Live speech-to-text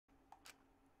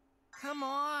Come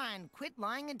on, quit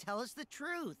lying and tell us the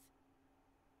truth.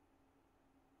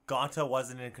 Gonta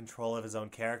wasn't in control of his own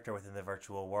character within the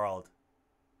virtual world.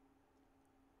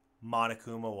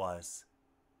 Monokuma was.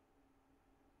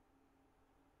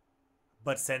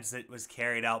 But since it was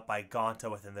carried out by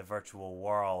Gonta within the virtual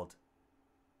world,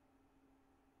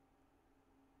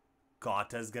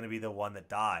 Gonta's gonna be the one that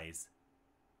dies.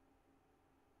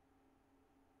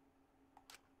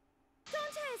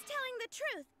 Gonta is telling the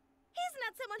truth. He's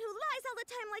not someone who lies all the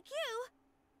time like you.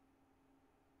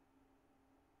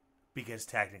 Because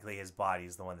technically his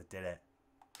body's the one that did it.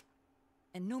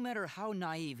 And no matter how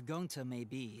naive Gonta may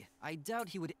be, I doubt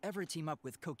he would ever team up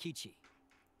with Kokichi.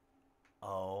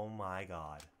 Oh my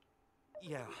god.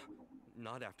 Yeah,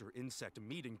 not after insect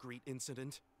meet and greet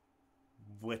incident.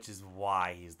 Which is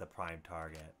why he's the prime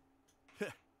target.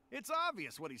 It's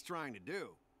obvious what he's trying to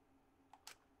do.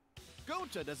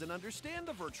 Gonta doesn't understand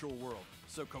the virtual world,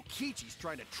 so Kokichi's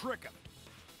trying to trick him.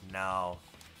 No.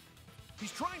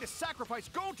 He's trying to sacrifice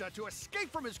Gonta to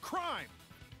escape from his crime.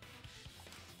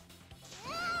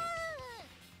 You're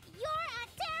a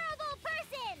terrible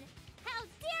person! How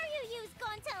dare you use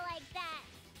Gonta like that?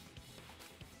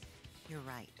 You're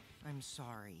right. I'm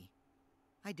sorry.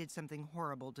 I did something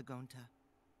horrible to Gonta.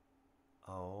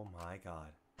 Oh my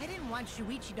god. I didn't want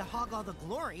Shuichi to hog all the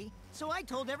glory, so I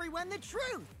told everyone the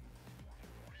truth.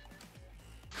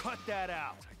 Cut that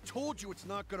out. I told you it's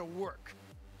not gonna work.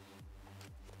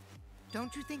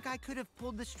 Don't you think I could have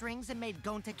pulled the strings and made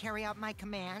Gonta carry out my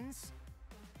commands?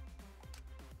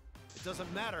 It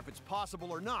doesn't matter if it's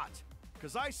possible or not,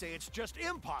 because I say it's just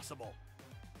impossible.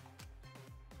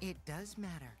 It does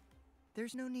matter.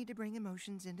 There's no need to bring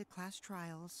emotions into class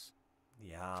trials.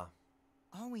 Yeah.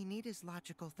 All we need is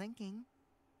logical thinking.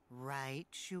 Right,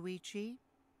 Shuichi?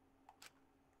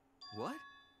 What?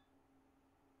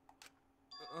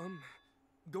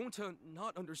 Gonta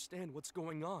not understand what's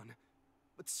going on,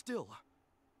 but still.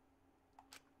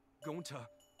 Gonta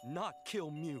not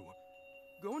kill Mew.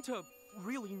 Gonta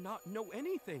really not know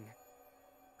anything.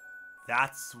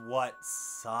 That's what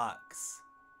sucks.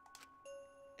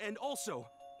 And also,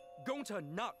 Gonta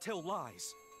not tell lies.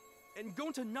 And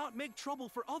Gonta not make trouble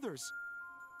for others.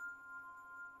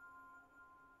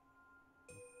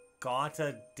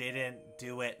 Gonta didn't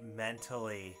do it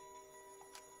mentally.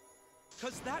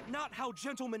 Cause that not how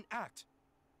gentlemen act.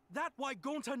 That why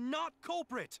Gonta not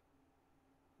culprit.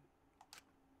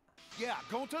 Yeah,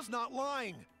 Gonta's not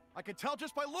lying. I can tell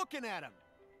just by looking at him.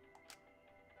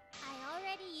 I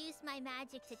already used my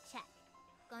magic to check.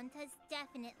 Gonta's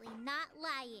definitely not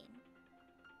lying.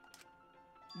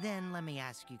 Then let me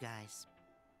ask you guys.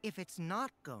 If it's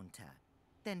not Gonta,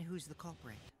 then who's the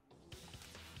culprit?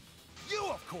 You,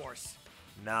 of course!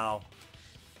 No.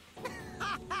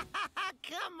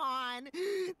 Come on!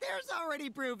 There's already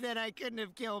proof that I couldn't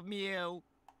have killed Mew.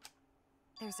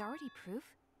 There's already proof?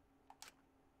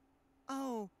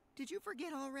 Oh, did you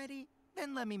forget already?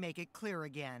 Then let me make it clear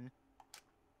again.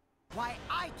 Why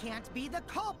I can't be the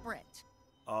culprit!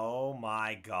 Oh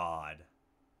my god.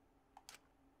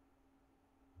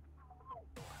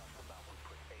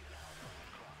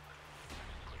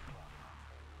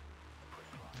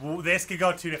 Ooh, this could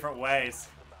go two different ways.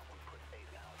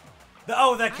 The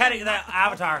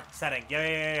avatar setting.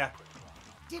 Yeah.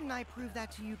 Didn't I prove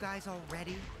that to you guys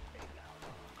already?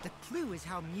 The clue is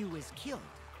how Mew is killed.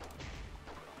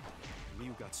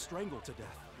 Mew got strangled to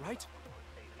death, right?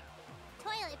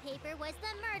 Toilet paper was the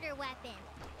murder weapon.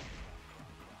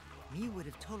 Mew would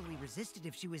have totally resisted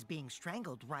if she was being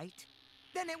strangled, right?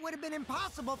 Then it would have been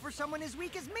impossible for someone as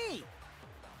weak as me!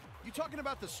 You talking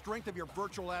about the strength of your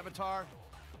virtual avatar?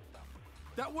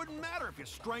 That wouldn't matter if you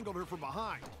strangled her from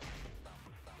behind.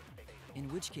 In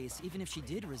which case, even if she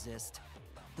did resist,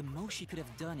 the most she could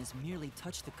have done is merely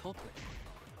touch the culprit.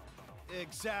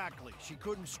 Exactly. She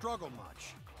couldn't struggle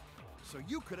much. So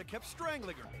you could have kept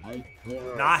strangling her.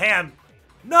 Not him.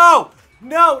 No!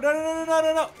 No!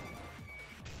 No!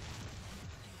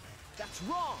 That's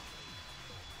wrong!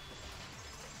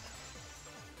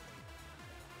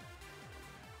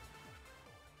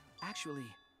 Actually,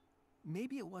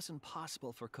 maybe it wasn't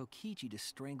possible for Kokichi to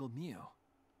strangle Mew.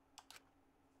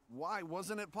 Why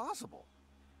wasn't it possible?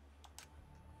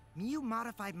 Mew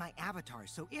modified my avatar,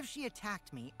 so if she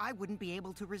attacked me, I wouldn't be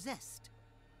able to resist.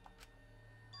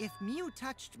 If Mew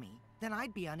touched me, then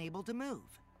I'd be unable to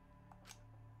move.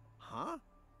 Huh?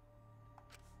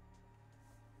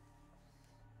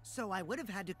 So I would have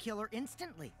had to kill her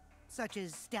instantly, such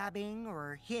as stabbing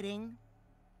or hitting.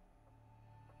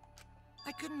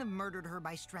 I couldn't have murdered her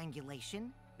by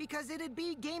strangulation, because it'd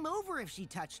be game over if she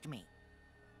touched me.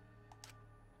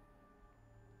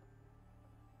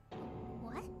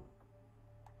 What?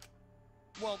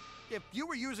 Well, if you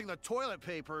were using the toilet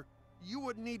paper, you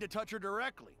wouldn't need to touch her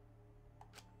directly.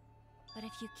 But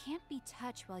if you can't be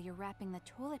touched while you're wrapping the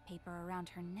toilet paper around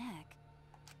her neck,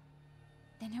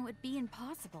 then it would be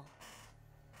impossible.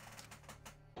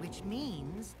 Which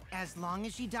means, as long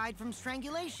as she died from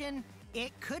strangulation,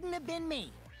 it couldn't have been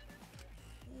me.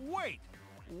 Wait,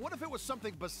 what if it was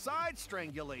something besides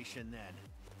strangulation then?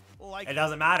 Like... It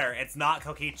doesn't matter. It's not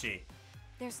Kokichi.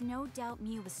 There's no doubt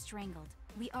Miu was strangled.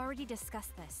 We already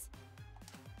discussed this.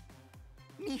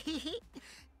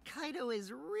 Kaito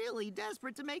is really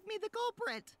desperate to make me the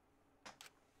culprit.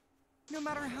 No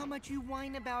matter how much you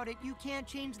whine about it, you can't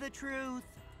change the truth.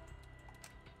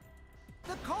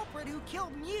 The culprit who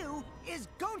killed Miu is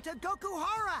Gonta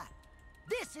Gokuhara!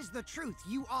 This is the truth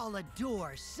you all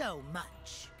adore so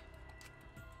much.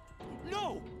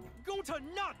 No! Gonta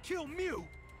not kill Miu!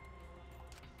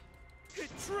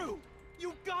 It's true!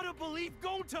 You gotta believe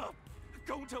Gonta!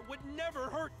 Gonta would never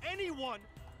hurt anyone!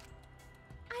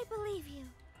 I believe you.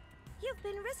 You've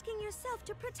been risking yourself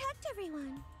to protect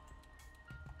everyone.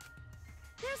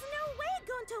 There's no way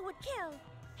Gonta would kill!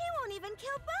 He won't even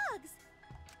kill bugs!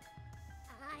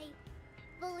 I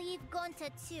believe Gonta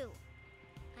too.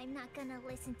 I'm not gonna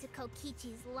listen to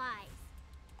Kokichi's lies.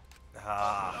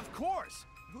 Of course!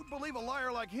 Who'd believe a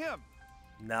liar like him?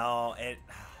 No, it...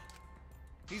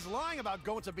 He's lying about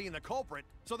Gonta being the culprit,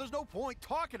 so there's no point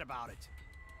talking about it.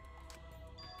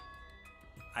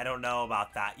 I don't know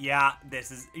about that. Yeah,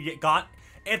 this is...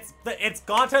 It's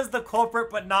Gonta's the culprit,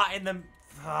 but not in the...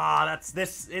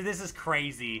 This is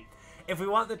crazy. If we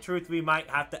want the truth, we might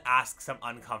have to ask some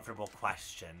uncomfortable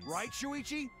questions. Right,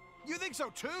 Shuichi? You think so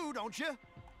too, don't you?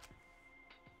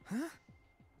 Huh?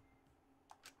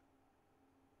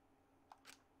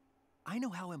 I know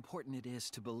how important it is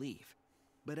to believe,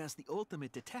 but as the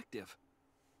ultimate detective,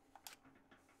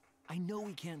 I know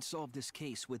we can't solve this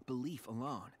case with belief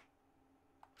alone.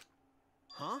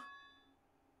 Huh?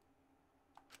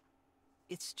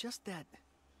 It's just that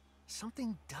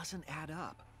something doesn't add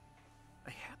up. I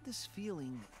have this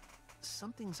feeling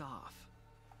something's off.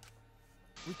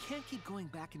 We can't keep going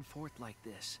back and forth like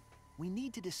this. We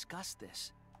need to discuss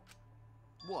this.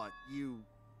 What, you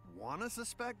wanna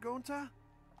suspect Gonta?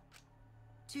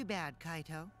 Too bad,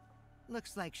 Kaito.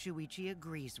 Looks like Shuichi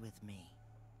agrees with me.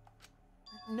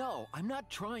 No, I'm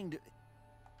not trying to...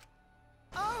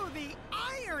 Oh, the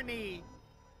irony!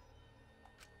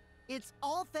 It's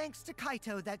all thanks to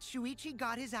Kaito that Shuichi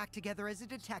got his act together as a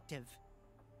detective.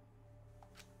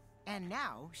 And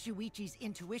now, Shuichi's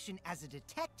intuition as a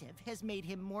detective has made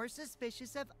him more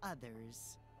suspicious of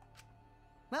others.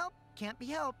 Well, can't be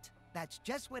helped. That's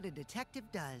just what a detective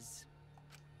does.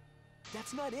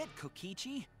 That's not it,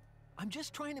 Kokichi. I'm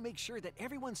just trying to make sure that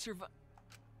everyone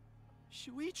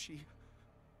Shuichi,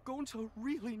 Gonta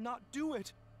really not do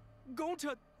it.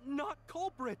 Gonta not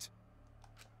culprit.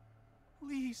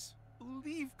 Please,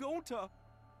 believe Gonta.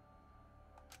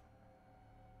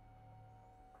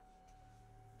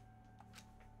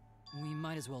 We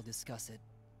might as well discuss it.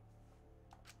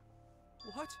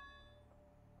 What?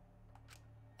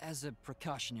 As a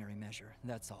precautionary measure,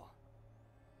 that's all.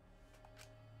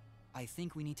 I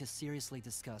think we need to seriously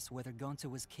discuss whether Gonta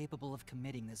was capable of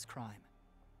committing this crime.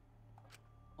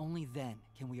 Only then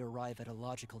can we arrive at a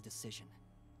logical decision.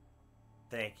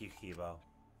 Thank you, Kibo.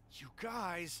 You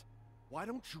guys, why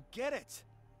don't you get it?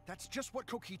 That's just what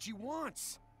Kokichi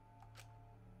wants.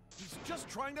 He's just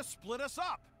trying to split us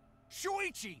up.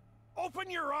 Shuichi, open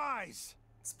your eyes.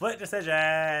 Split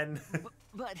decision.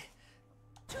 but...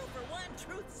 2-for-1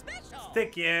 truth special.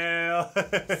 Thank you.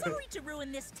 Sorry to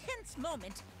ruin this tense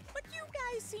moment, but you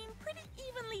guys seem pretty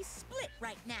evenly split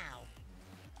right now.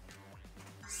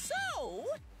 So,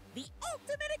 the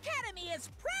Ultimate Academy is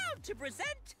proud to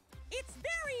present its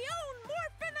very own more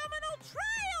phenomenal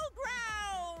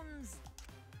trial grounds.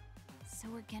 So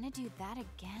we're gonna do that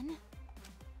again?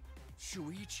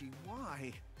 Shuichi,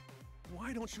 why?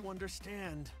 Why don't you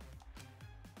understand?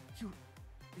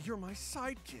 You're my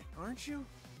sidekick, aren't you?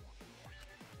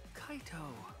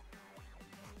 Kaito...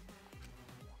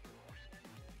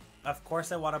 Of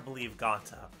course I want to believe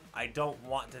Gonta. I don't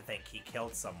want to think he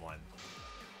killed someone.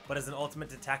 But as an ultimate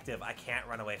detective, I can't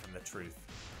run away from the truth.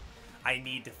 I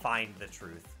need to find the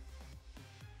truth.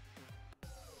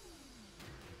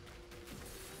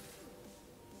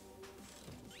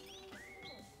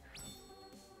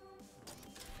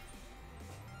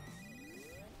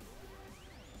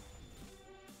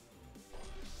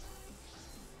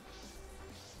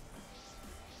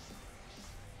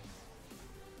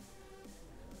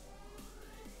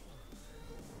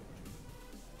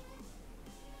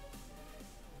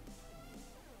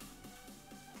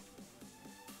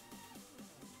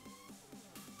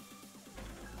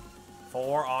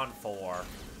 4 on 4.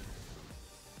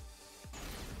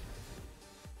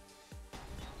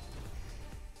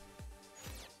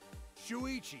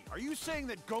 Shuichi, are you saying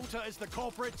that Gonta is the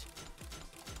culprit?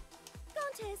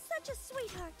 Gonta is such a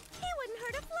sweetheart. He wouldn't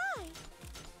hurt a fly.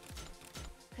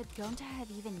 Could Gonta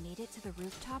have even made it to the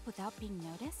rooftop without being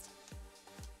noticed?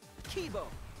 Kibo!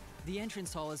 The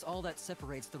entrance hall is all that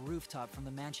separates the rooftop from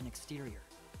the mansion exterior.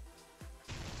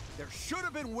 There should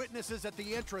have been witnesses at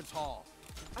the entrance hall.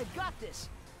 I've got this!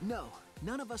 No,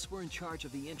 none of us were in charge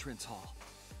of the entrance hall.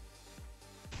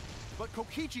 But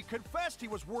Kokichi confessed he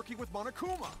was working with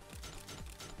Monokuma.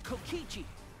 Kokichi!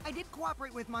 I did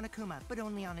cooperate with Monokuma, but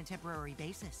only on a temporary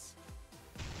basis.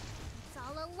 It's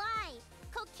all a lie.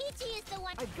 Kokichi is the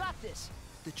one. I've got this!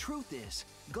 The truth is,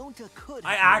 Gonta could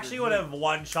I have actually would murdered have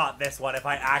one-shot this one if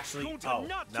I actually... Gonta Oh,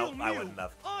 not no, kill I Mew. wouldn't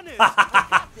have. Honest!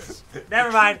 this.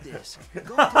 Never mind. The truth is,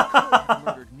 Gonta could have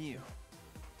murdered Mew.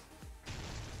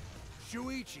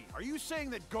 Shuichi, are you saying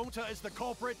that Gonta is the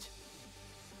culprit?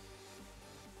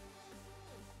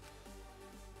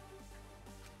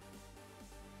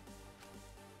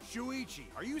 Shuichi,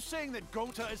 are you saying that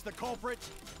Gonta is the culprit?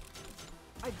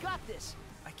 I've got this!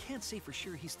 I can't say for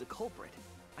sure he's the culprit.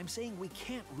 I'm saying we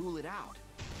can't rule it out.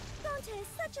 Gonta is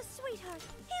such a sweetheart.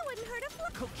 He wouldn't hurt a fly.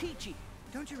 Kokichi!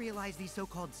 Don't you realize these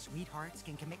so-called sweethearts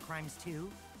can commit crimes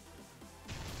too?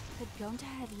 Could Gonta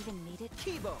have even made it?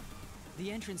 Kibo!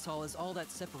 The entrance hall is all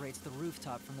that separates the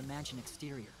rooftop from the mansion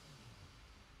exterior.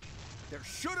 There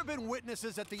should have been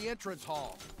witnesses at the entrance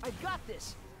hall. I've got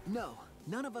this! No,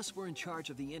 none of us were in charge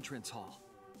of the entrance hall.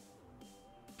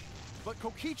 But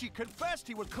Kokichi confessed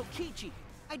he was... Kokichi!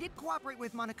 I did cooperate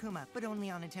with Monokuma, but only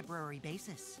on a temporary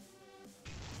basis.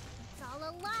 It's all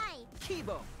a lie.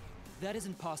 Kibo! That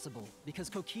isn't possible, because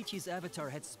Kokichi's avatar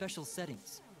had special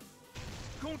settings.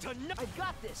 Gonta not... I've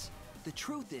got this! The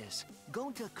truth is,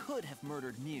 Gonta could have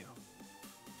murdered Mew.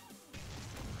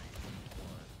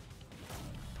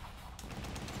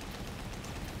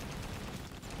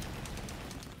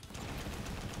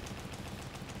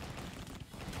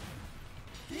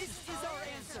 This is our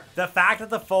answer! The fact that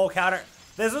the full counter...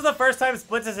 This was the first time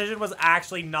split decision was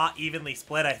actually not evenly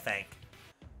split, I think.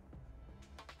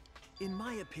 In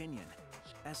my opinion,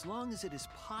 as long as it is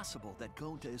possible that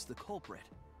Gonta is the culprit,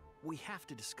 we have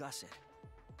to discuss it.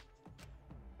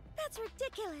 That's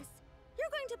ridiculous. You're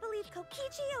going to believe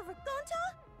Kokichi over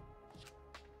Gonta?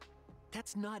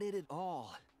 That's not it at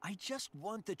all. I just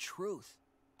want the truth.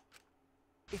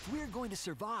 If we're going to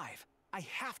survive, I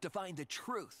have to find the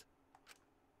truth.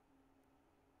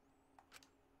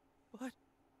 But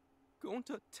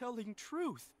Gonta telling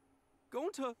truth.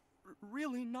 Gonta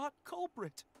really not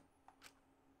culprit.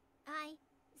 I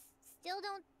still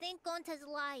don't think Gonta's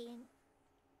lying.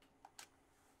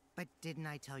 But didn't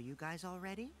I tell you guys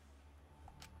already?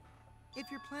 If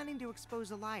you're planning to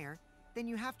expose a liar, then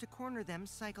you have to corner them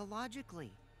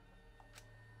psychologically.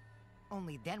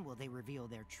 Only then will they reveal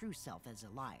their true self as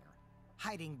a liar,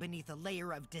 hiding beneath a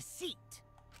layer of deceit.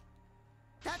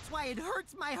 That's why it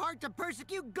hurts my heart to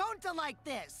persecute Gonta like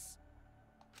this!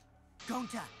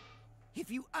 Gonta, if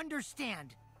you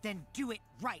understand, then do it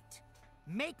right.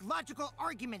 Make logical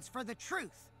arguments for the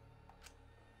truth.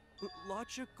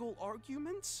 Logical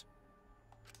arguments?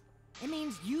 It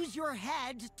means use your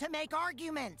head to make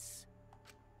arguments.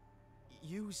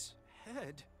 Use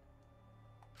head?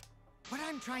 What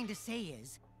I'm trying to say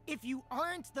is, if you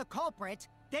aren't the culprit,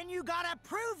 then you gotta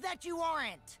prove that you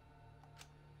aren't!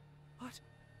 But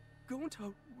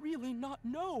Gonta really not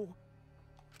know.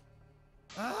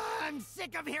 I'm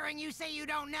sick of hearing you say you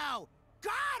don't know!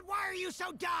 God, why are you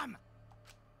so dumb?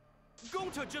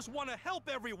 Gonta just want to help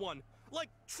everyone, like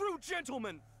true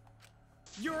gentlemen.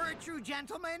 You're a true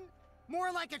gentleman?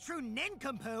 More like a true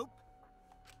nincompoop.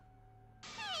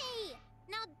 Hey!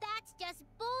 Now that's just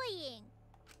bullying.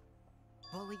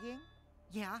 Bullying?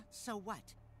 Yeah, so what?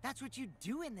 That's what you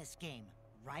do in this game,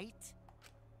 right?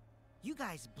 You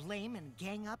guys blame and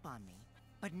gang up on me,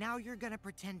 but now you're gonna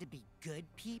pretend to be good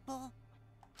people?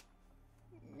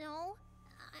 No,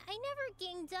 I never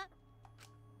ganged up.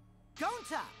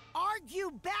 Gonta,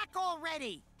 argue back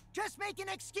already! Just make an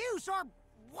excuse or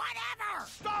whatever!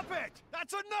 Stop it!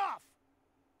 That's enough!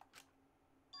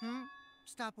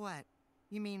 Stop what?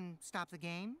 You mean stop the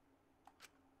game?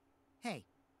 Hey,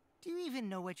 do you even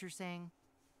know what you're saying?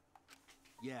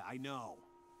 Yeah, I know.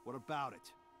 What about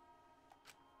it?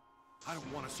 I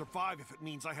don't want to survive if it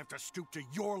means I have to stoop to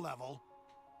your level.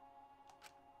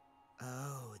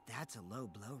 Oh, that's a low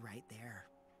blow right there.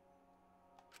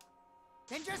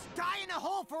 Then just die in a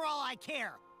hole for all I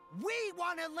care! We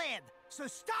want to live, so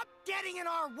stop getting in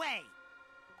our way!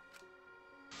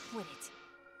 Quit it.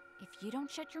 If you don't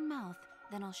shut your mouth,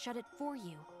 then I'll shut it for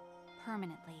you,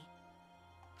 permanently.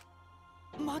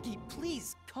 Magi,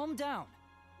 please, calm down.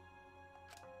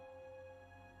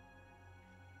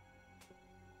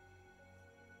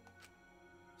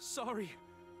 Sorry.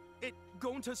 It's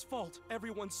Gonta's fault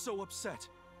everyone's so upset.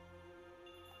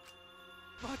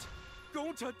 But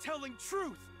Gonta telling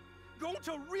truth!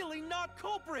 Gonta really not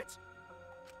culprit!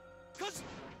 'Cause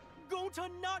Gonta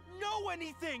not know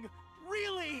anything!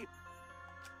 Really!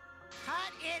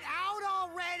 Cut it out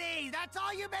already! That's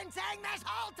all you've been saying this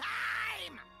whole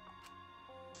time!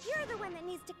 You're the one that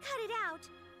needs to cut it out.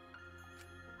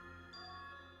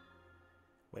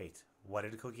 Wait, what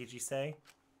did Kokichi say?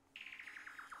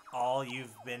 All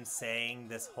you've been saying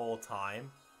this whole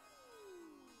time?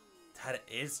 That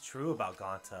is true about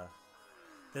Gonta.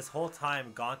 This whole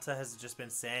time, Gonta has just been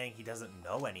saying he doesn't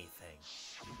know anything.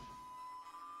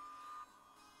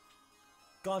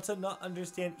 Gonta not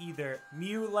understand either.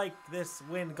 Mew like this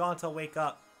when Gonta wake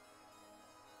up.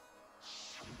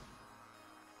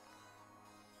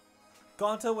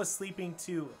 Gonta was sleeping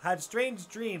too. Had strange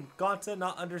dream. Gonta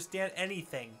not understand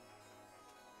anything.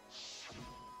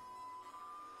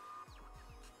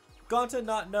 Gonta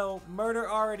not know murder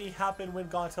already happened when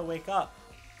Gonta wake up.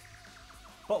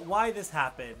 But why this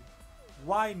happened?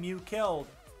 Why Mew killed?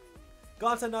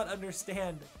 Gonta not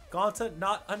understand. Gonta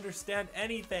not understand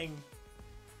anything.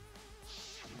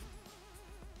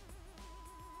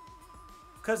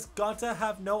 Cause Gonta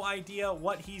have no idea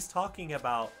what he's talking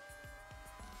about.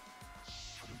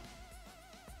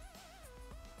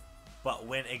 But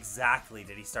when exactly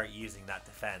did he start using that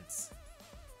defense?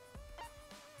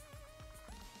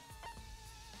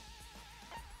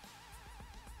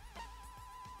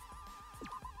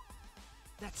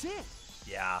 That's it.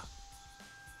 Yeah.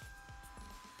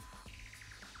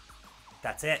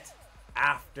 That's it.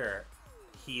 After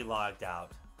he logged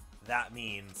out. That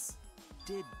means...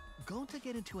 Did Gonta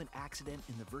get into an accident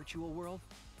in the virtual world?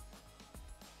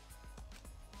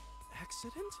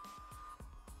 Accident?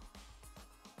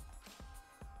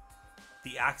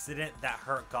 The accident that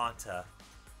hurt Gonta.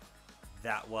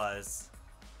 That was...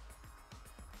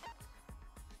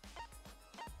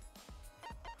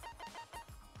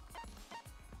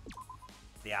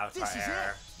 the Avatar This is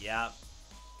error. Yep.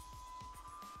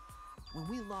 When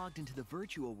we logged into the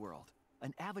virtual world,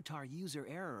 an Avatar user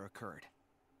error occurred.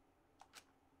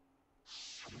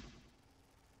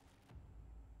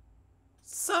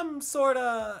 Some sort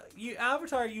of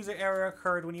Avatar user error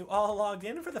occurred when you all logged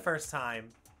in for the first time.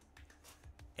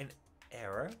 An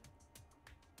error?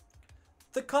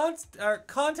 The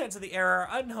contents of the error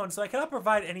are unknown, so I cannot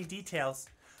provide any details.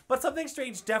 But something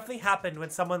strange definitely happened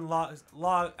when someone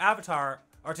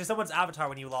to someone's avatar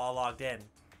when you all logged in.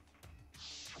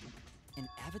 An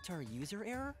Avatar user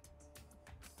error?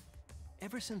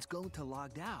 Ever since Gonta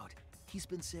logged out, he's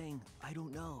been saying, I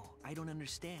don't know, I don't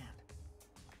understand.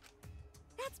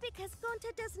 That's because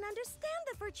Gonta doesn't understand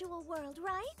the virtual world,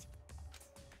 right?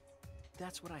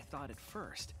 That's what I thought at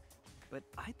first, but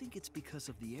I think it's because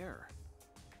of the error.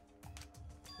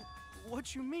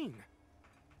 What you mean?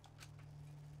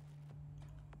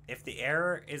 If the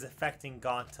error is affecting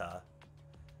Gonta,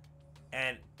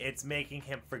 and it's making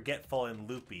him forgetful and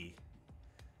loopy,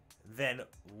 then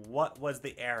what was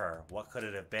the error? What could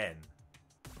it have been?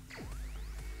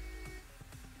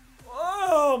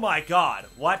 Oh my god,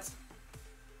 what?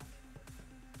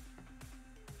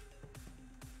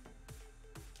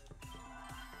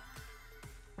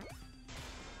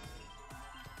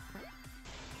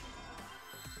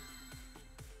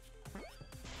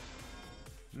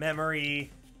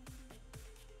 Memory.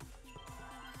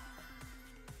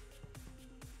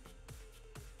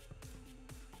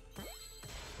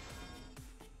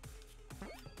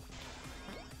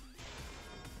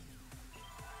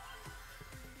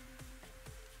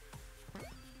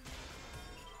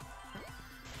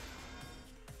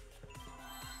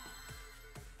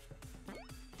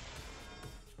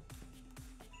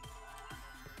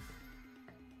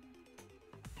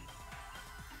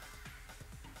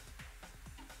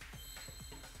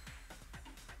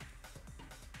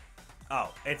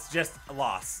 Oh, it's just a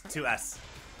loss. 2S.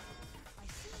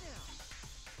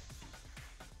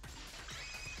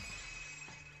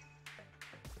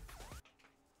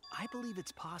 I believe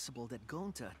it's possible that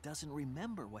Gonta doesn't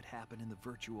remember what happened in the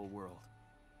virtual world.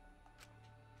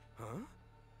 Huh?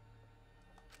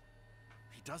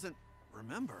 He doesn't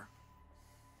remember.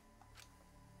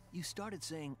 You started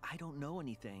saying, I don't know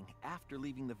anything, after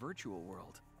leaving the virtual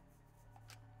world.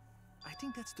 I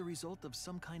think that's the result of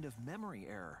some kind of memory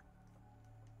error.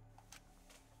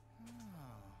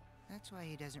 Oh, that's why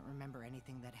he doesn't remember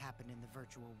anything that happened in the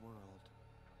virtual world.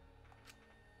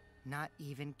 Not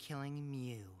even killing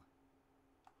Mew.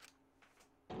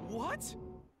 What?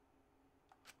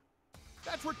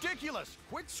 That's ridiculous!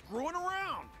 Quit screwing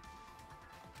around!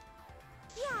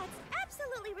 Yeah, it's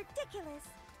absolutely ridiculous.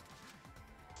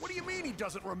 What do you mean he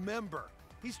doesn't remember?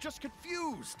 He's just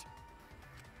confused.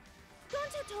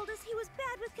 Gonta told us he was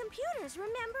bad with computers,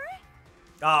 remember?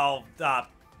 Oh,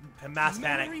 mass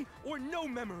panic. Memory or no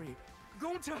memory,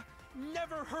 Gonta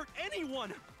never hurt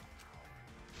anyone.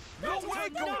 No way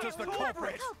Gonta's the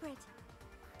culprit!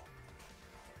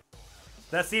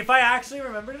 Let's see if I actually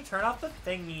remember to turn off the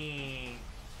thingy.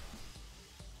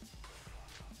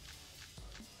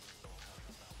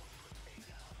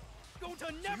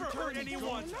 Gonta never hurt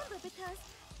anyone. Remember because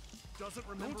Doesn't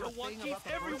remember a Gonta wants thing to keep about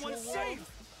the everyone virtual world.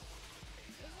 safe.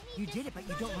 You did it, but you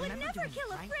don't Gonta would remember never doing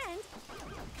kill it, a right? friend.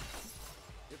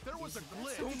 If there was a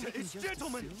glitch, Gonta is just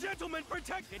gentlemen. assume? Gentlemen,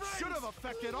 protect it friends. should have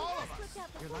affected all of us.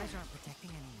 Your lies aren't protecting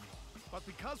anyone. But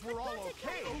because we're all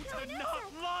okay, Gonta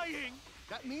not lying.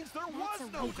 that means there was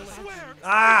no Gonta glitch. swear.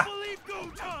 Ah. I believe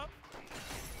Gonta.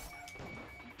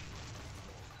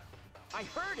 I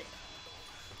heard it.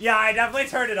 Yeah, I definitely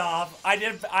turned it off. I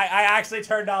actually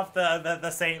turned off the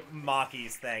Saint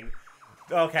Maki's thing.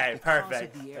 Okay,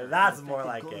 perfect. That's more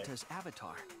like it. Gonta's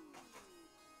avatar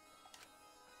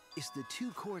is the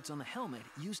 2 cords on the helmet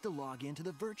used to log into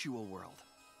the virtual world.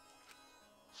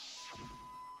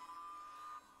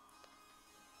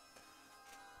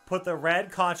 Put the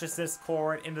red consciousness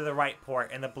cord into the right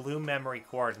port and the blue memory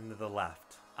cord into the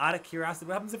left. Out of curiosity,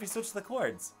 what happens if you switch the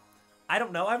cords? I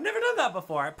don't know. I've never done that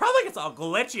before. It probably gets all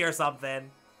glitchy or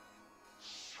something.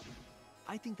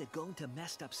 I think that Gonta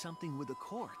messed up something with the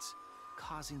cords,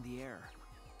 causing the error.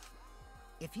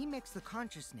 If he mixed the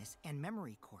consciousness and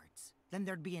memory cords, then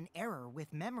there'd be an error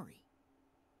with memory.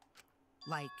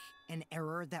 Like an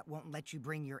error that won't let you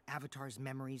bring your avatar's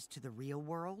memories to the real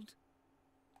world?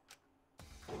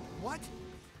 What?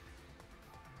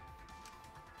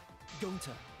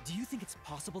 Gonta, do you think it's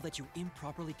possible that you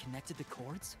improperly connected the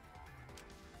cords?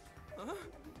 Huh?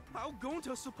 How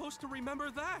Gonta supposed to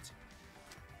remember that?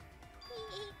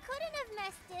 He couldn't have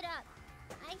messed it up.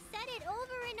 I said it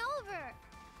over and over.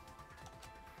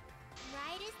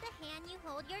 Right is the hand you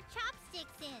hold your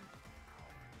chopsticks in.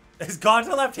 Is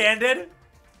Gonta left-handed?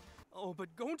 Oh,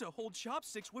 but Gonta hold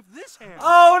chopsticks with this hand.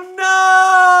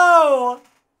 Oh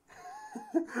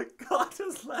no!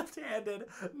 Gonta's left-handed.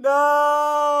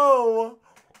 No!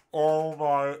 Oh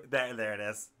my! There it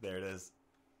is. There it is.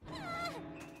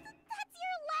 That's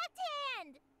your left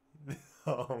hand!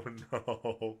 Oh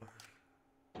no!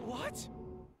 What?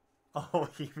 Oh,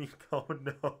 Himiko,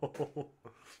 no!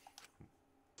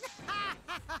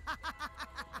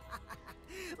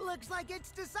 Looks like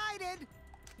it's decided.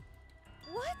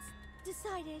 What?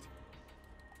 Decided.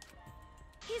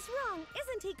 He's wrong,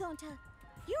 isn't he, Gonta?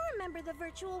 You remember the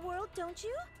virtual world, don't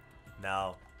you?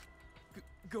 No.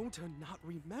 Gonta not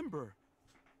remember.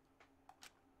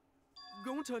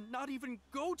 Gonta not even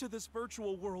go to this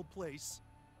virtual world place.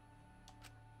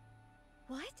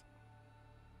 What?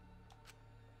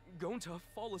 Gonta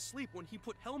fall asleep when he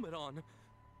put helmet on.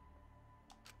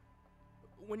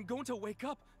 When Gonta wake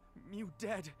up, Mew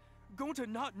dead. Gonta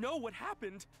not know what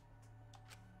happened.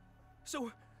 So,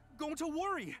 Gonta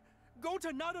worry.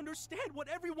 Gonta not understand what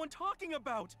everyone talking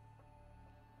about.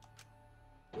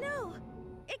 No,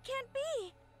 it can't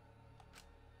be.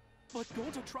 But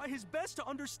Gonta try his best to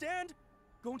understand.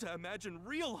 Gonta imagine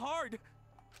real hard.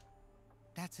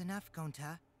 That's enough,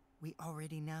 Gonta. We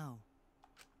already know.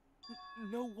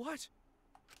 Know what?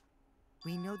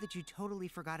 We know that you totally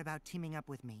forgot about teaming up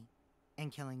with me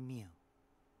and killing Mew.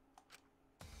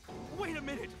 Wait a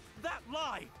minute! That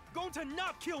lie! Gonta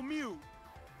not kill Mew!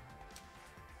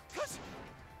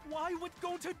 Why would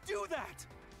Gonta do that?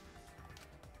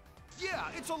 Yeah,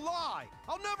 it's a lie!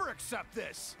 I'll never accept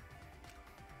this!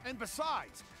 And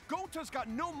besides, Gonta's got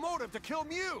no motive to kill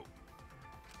Mew!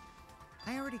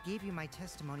 I already gave you my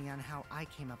testimony on how I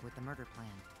came up with the murder plan.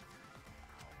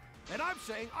 And I'm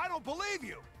saying I don't believe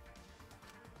you!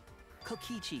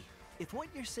 Kokichi, if what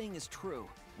you're saying is true,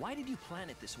 why did you plan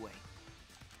it this way?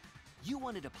 You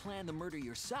wanted to plan the murder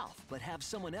yourself, but have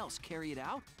someone else carry it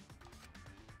out?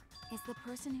 Is the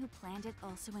person who planned it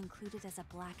also included as a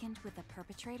blackened with the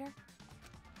perpetrator?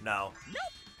 No. Nope!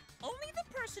 Only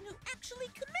the person who actually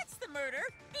commits the murder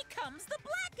becomes the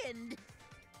blackened!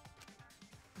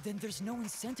 Then there's no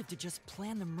incentive to just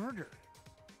plan the murder.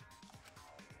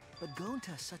 But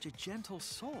Gonta's such a gentle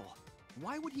soul.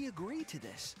 Why would he agree to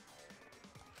this?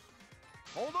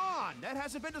 Hold on, that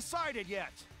hasn't been decided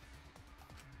yet!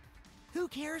 Who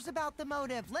cares about the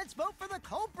motive? Let's vote for the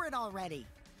culprit already!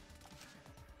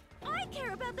 I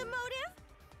care about the motive!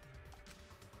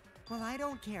 Well, I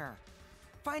don't care.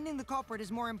 Finding the culprit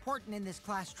is more important in this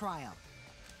class trial.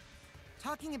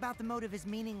 Talking about the motive is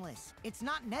meaningless. It's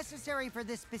not necessary for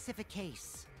this specific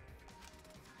case.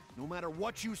 No matter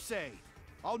what you say,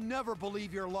 I'll never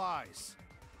believe your lies.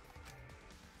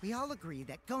 We all agree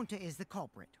that Gonta is the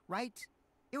culprit, right?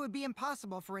 It would be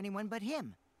impossible for anyone but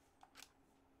him.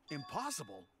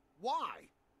 Impossible? Why?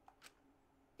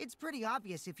 It's pretty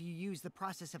obvious if you use the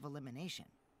process of elimination.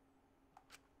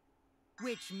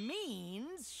 Which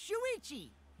means, Shuichi,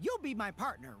 you'll be my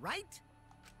partner, right?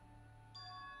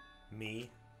 Me?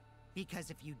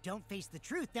 Because if you don't face the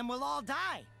truth, then we'll all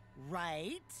die,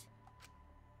 right?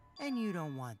 And you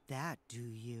don't want that, do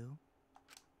you?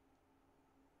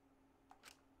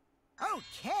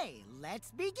 Okay, let's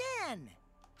begin!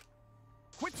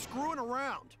 Quit screwing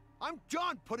around! I'm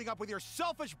done putting up with your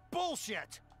selfish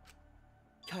bullshit!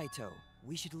 Kaito,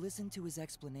 we should listen to his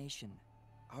explanation.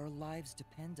 Our lives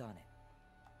depend on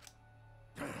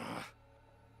it.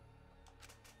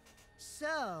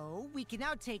 So, we can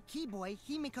now take Keyboy,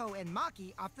 Himiko, and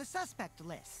Maki off the suspect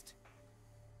list.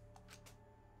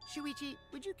 Shuichi,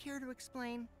 would you care to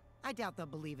explain? I doubt they'll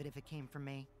believe it if it came from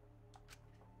me.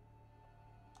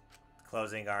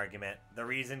 Closing argument. The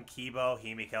reason Kibo,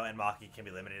 Himiko, and Maki can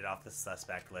be eliminated off the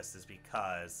suspect list is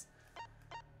because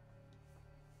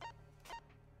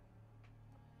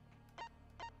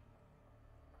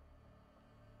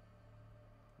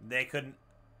they couldn't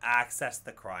access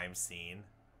the crime scene.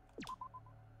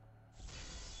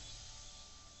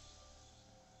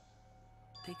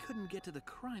 They couldn't get to the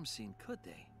crime scene, could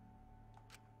they?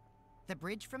 The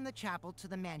bridge from the chapel to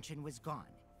the mansion was gone,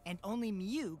 and only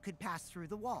Mew could pass through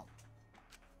the wall.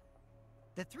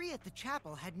 The three at the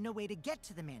chapel had no way to get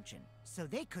to the mansion, so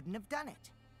they couldn't have done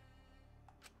it.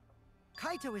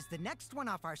 Kaito is the next one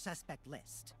off our suspect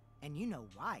list, and you know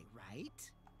why,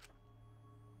 right?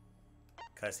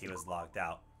 Because he was logged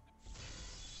out.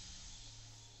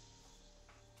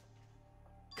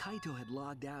 Kaito had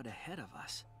logged out ahead of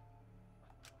us.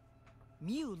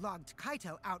 Mew logged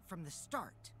Kaito out from the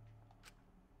start.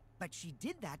 But she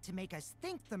did that to make us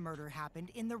think the murder happened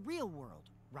in the real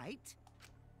world, right?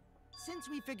 Since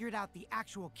we figured out the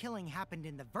actual killing happened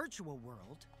in the virtual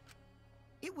world,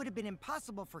 it would have been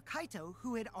impossible for Kaito,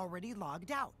 who had already logged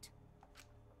out.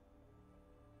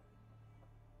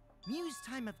 Mew's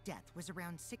time of death was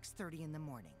around 6:30 in the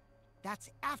morning.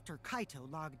 That's after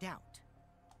Kaito logged out.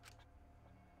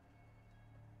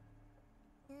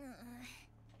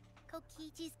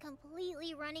 Kokichi's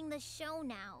completely running the show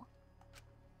now.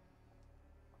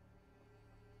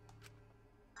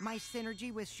 My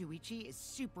synergy with Shuichi is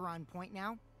super on point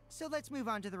now, so let's move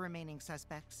on to the remaining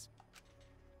suspects.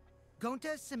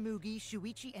 Gonta, Samugi,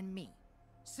 Shuichi, and me.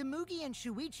 Samugi and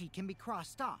Shuichi can be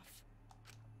crossed off.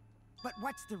 But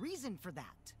what's the reason for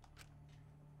that?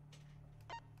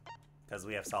 Because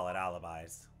we have solid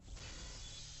alibis.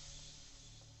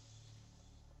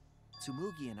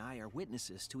 Tsumugi and I are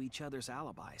witnesses to each other's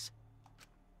alibis.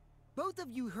 Both of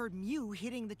you heard Mew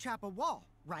hitting the chapel wall,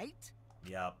 right?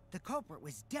 Yep. The culprit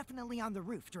was definitely on the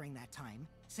roof during that time,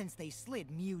 since they slid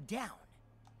Mew down.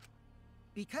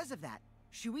 Because of that,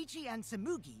 Shuichi and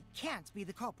Samugi can't be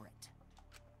the culprit.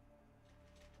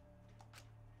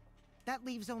 That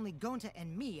leaves only Gonta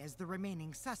and me as the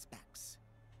remaining suspects.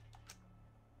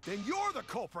 Then you're the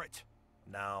culprit!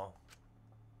 No.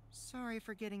 Sorry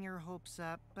for getting your hopes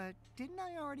up, but didn't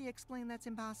I already explain that's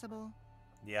impossible?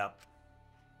 Yep.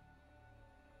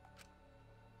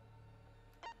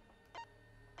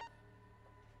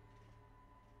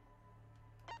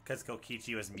 Because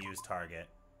Kokichi was Mew's target.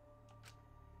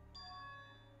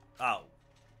 Oh.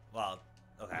 Well,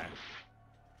 okay.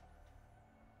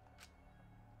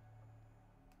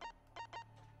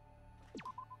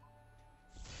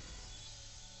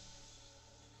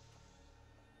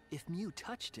 If Mew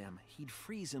touched him, he'd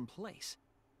freeze in place.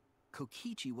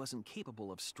 Kokichi wasn't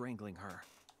capable of strangling her.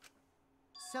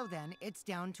 So then, it's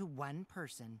down to one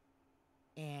person.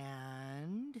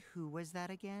 And who was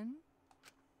that again?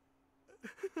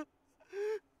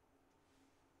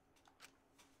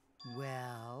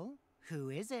 Well, who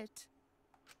is it?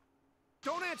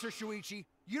 Don't answer, Shuichi!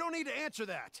 You don't need to answer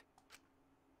that!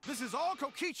 This is all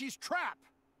Kokichi's trap!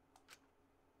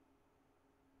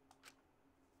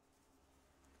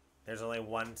 There's only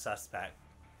one suspect.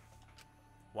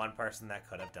 One person that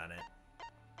could have done it.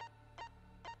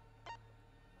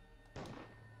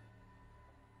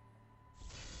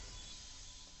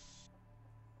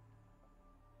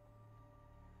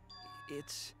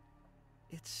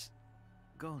 It's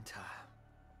Gonta.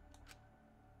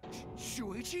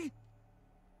 Shuichi?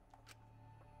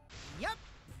 Yep,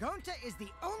 Gonta is the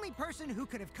only person who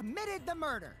could have committed the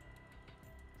murder.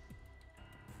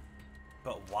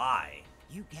 But why?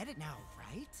 You get it now,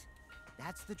 right?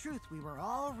 That's the truth we were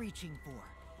all reaching for.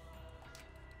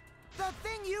 The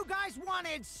thing you guys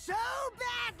wanted so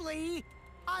badly!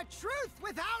 A truth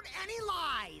without any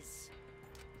lies!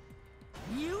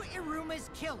 Yu Iruma's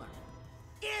killer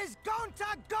is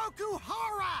Gonta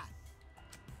Gokuhara!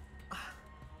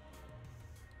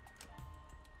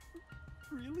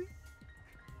 Really?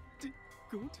 Did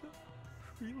Gonta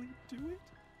really do it?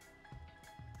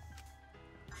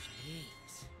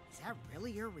 Jeez, is that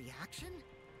really your reaction?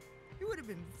 It would have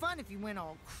been fun if you went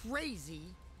all crazy.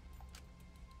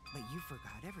 But you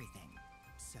forgot everything,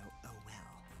 so oh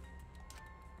well.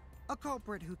 A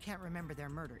culprit who can't remember their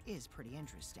murder is pretty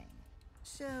interesting.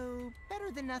 So,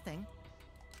 better than nothing.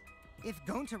 If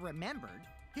Gonta remembered,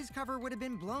 his cover would have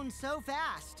been blown so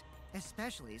fast.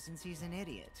 Especially since he's an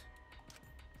idiot.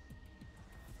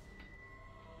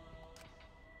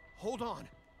 Hold on.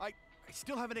 I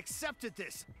still haven't accepted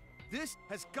this. This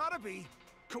has gotta be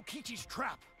Kokichi's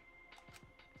trap.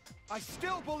 I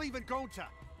still believe in Gonta.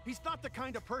 He's not the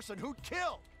kind of person who'd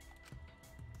kill.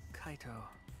 Kaito.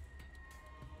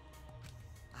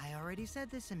 I already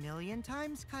said this a million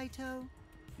times, Kaito.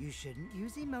 You shouldn't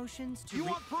use emotions to— You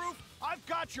want proof? I've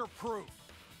got your proof!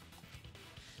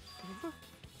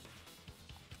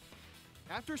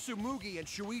 After Tsumugi and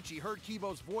Shuichi heard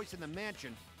Kibo's voice in the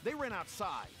mansion, they ran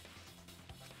outside.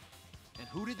 And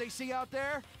who did they see out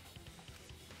there?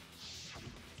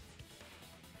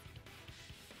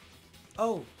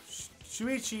 Oh,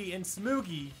 Shuichi and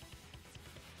Tsumugi.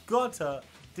 Gonta,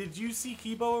 did you see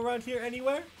Kibo around here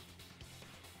anywhere?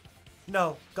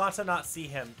 No, Gonta not see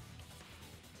him.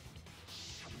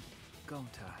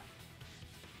 Gonta.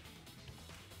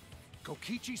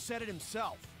 Kokichi said it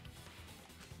himself.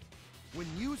 When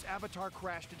Yu's avatar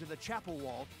crashed into the chapel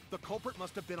wall, the culprit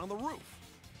must have been on the roof.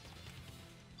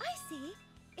 I see.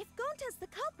 If Gonta's the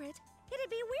culprit, it'd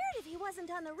be weird if he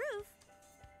wasn't on the roof.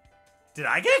 Did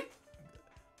I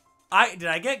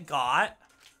get got?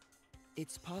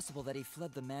 It's possible that he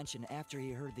fled the mansion after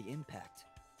he heard the impact.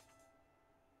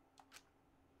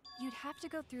 You'd have to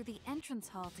go through the entrance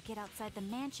hall to get outside the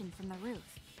mansion from the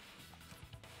roof.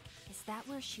 Is that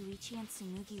where Shuichi and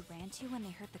Tsumugi ran to when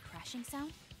they heard the crashing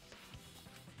sound?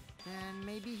 Then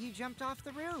maybe he jumped off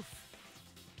the roof.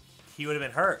 He would have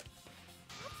been hurt.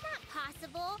 That's not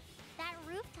possible. That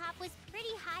rooftop was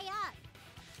pretty high up.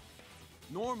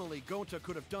 Normally, Gonta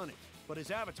could have done it, but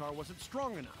his avatar wasn't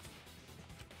strong enough.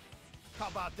 How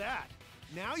about that?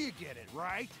 Now you get it,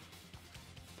 right?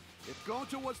 If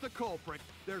Gonta was the culprit,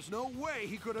 there's no way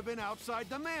he could have been outside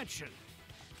the mansion.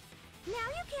 Now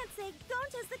you can't say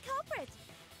Gonta's the culprit.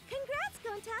 Congrats,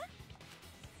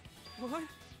 Gonta. What?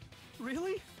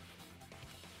 Really?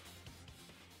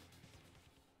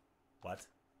 What?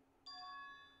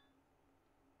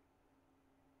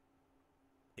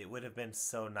 It would have been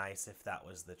so nice if that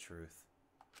was the truth.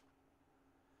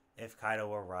 If Kaido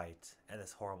were right, and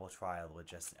this horrible trial would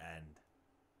just end.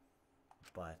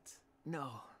 But...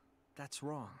 No, that's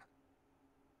wrong.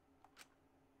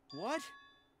 What?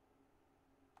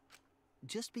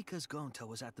 Just because Gonta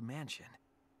was at the mansion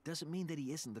doesn't mean that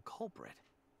he isn't the culprit.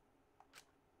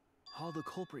 All the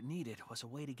culprit needed was a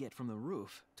way to get from the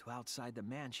roof to outside the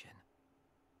mansion.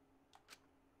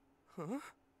 Huh?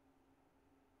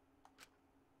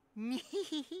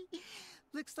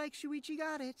 Looks like Shuichi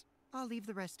got it. I'll leave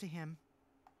the rest to him.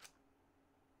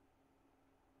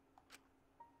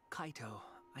 Kaito,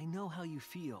 I know how you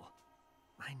feel.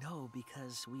 I know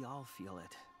because we all feel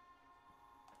it.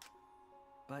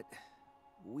 But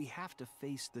we have to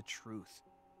face the truth.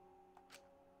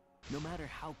 No matter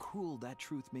how cruel that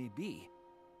truth may be,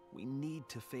 we need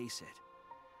to face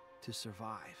it to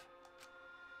survive.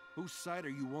 Whose side are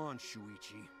you on,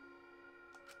 Shuichi?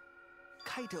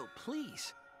 Kaito,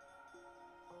 please.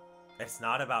 it's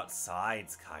not about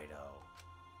sides, Kaido.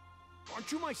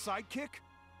 Aren't you my sidekick?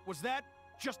 Was that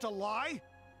just a lie?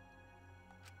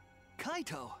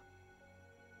 Kaito!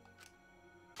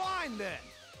 Fine then!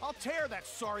 I'll tear that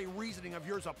sorry reasoning of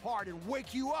yours apart and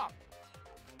wake you up!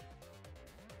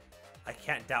 I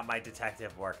can't doubt my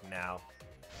detective work now.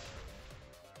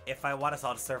 If I want us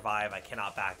all to survive, I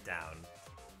cannot back down.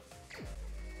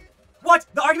 What?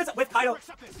 The arguments with Kaido!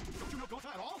 Accept this. Don't you know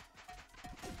Gonta at all?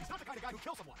 He's not the kind of guy who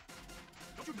kills someone.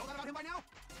 Don't you know that about him by now?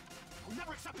 I'll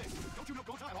never accept this. Don't you know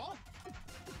Gonta at all?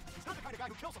 He's not the kind of guy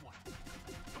who kills someone.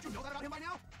 Don't you know that about him by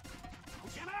now? Oh,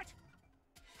 damn it!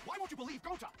 Why won't you believe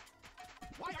Gonta?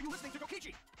 Why are you listening to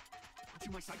Kokichi? Aren't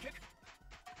you my sidekick?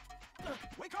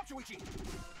 Wake up, Shuichi!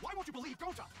 Why won't you believe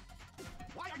Gonta?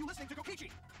 Why are you listening to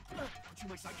Kokichi? Aren't you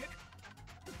my sidekick?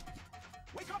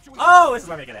 Wake up, Shuichi! Oh, this is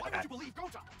where I'm gonna get it. Why Okay. won't you believe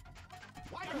Gonta?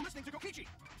 Why are you listening to Kokichi?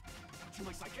 Aren't you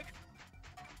my sidekick?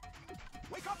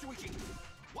 Wake up, Shuichi!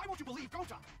 Why won't you believe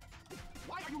Gonta?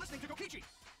 Why are you listening to Kokichi?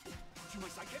 Aren't you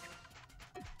my sidekick?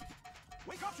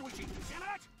 Wake up, Shuichi!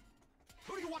 Damn it!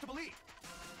 Who do you want to believe?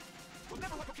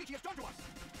 Remember what Kokichi has done to us!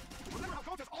 Remember how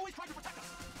Gonta's always tried to protect us!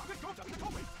 How could Gonta be the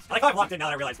culprit? I like how I've locked in now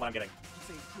that I realize what I'm getting. You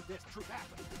say true this, true that,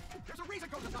 but there's a reason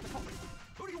Gonta's not the culprit!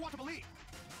 Who do you want to believe?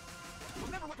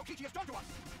 Remember what Kokichi has done to us!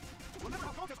 Remember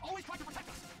how Gonta's always tried to protect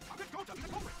us! How could Gonta be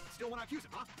the culprit? Still want to accuse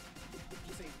him, huh?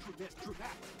 You say true this, true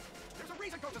that, but there's a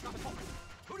reason Gonta's not the culprit!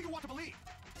 Who do you want to believe?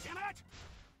 Damn it!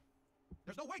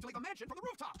 There's no way to leave a mansion from the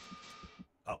rooftop!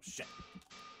 Oh, shit.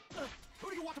 Who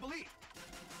do you want to believe?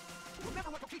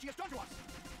 Remember what Kokichi has done to us!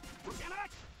 Damn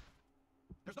it!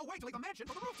 There's no way to leave a mansion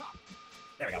from the rooftop!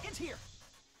 There we go. It's here!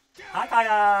 Hi,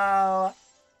 Kaido!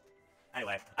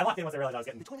 Anyway, I locked in once I realized I was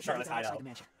getting The toilet shirtless paper is outside Kaido. the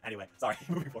mansion. Anyway, sorry,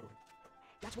 moving forward.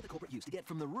 That's what the culprit used to get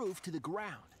from the roof to the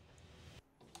ground.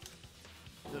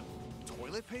 The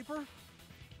toilet paper?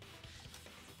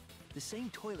 The same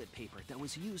toilet paper that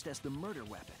was used as the murder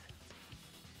weapon.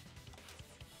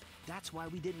 That's why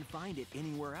we didn't find it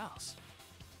anywhere else.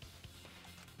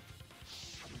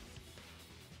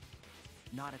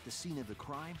 Not at the scene of the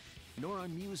crime, nor on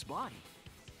Miu's body.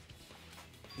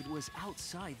 It was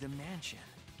outside the mansion.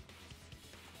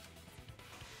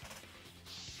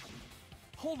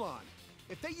 Hold on.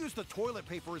 If they use the toilet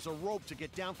paper as a rope to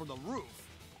get down from the roof,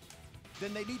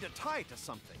 then they need to tie it to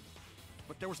something.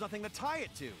 But there was nothing to tie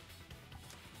it to.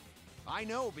 I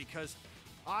know because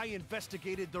I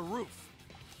investigated the roof.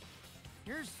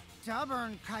 You're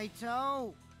stubborn,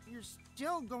 Kaito. You're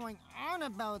still going on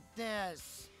about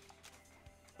this.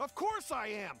 Of course I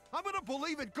am! I'm gonna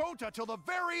believe in Gonta till the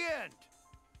very end!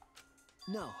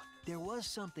 No, there was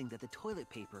something that the toilet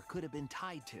paper could have been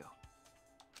tied to.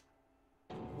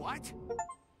 What?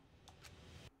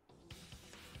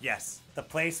 Yes, the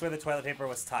place where the toilet paper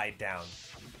was tied down.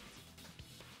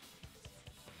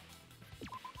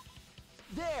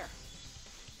 There!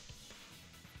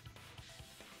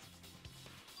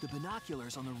 The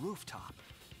binoculars on the rooftop.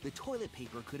 The toilet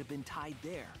paper could have been tied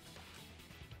there.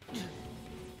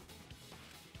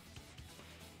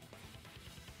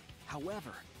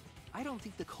 However, I don't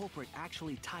think the culprit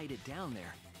actually tied it down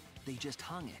there. They just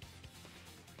hung it.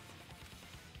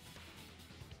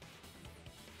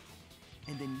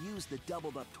 And then used the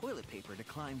doubled up toilet paper to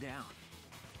climb down.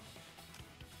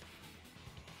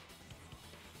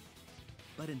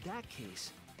 But in that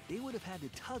case, they would have had to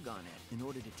tug on it in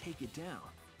order to take it down.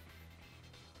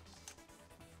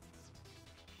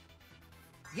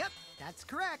 Yep, that's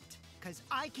correct. Because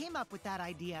I came up with that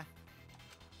idea.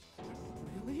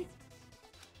 Really?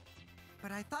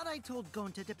 But I thought I told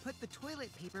Gonta to put the toilet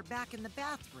paper back in the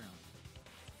bathroom.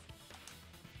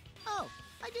 Oh,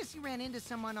 I guess he ran into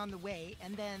someone on the way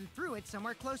and then threw it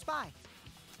somewhere close by.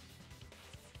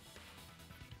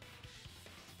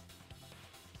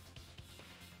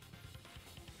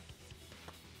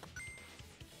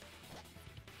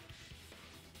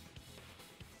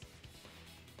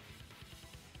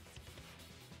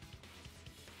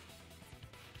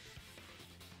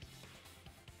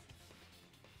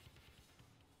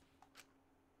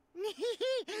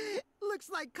 Looks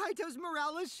like Kaito's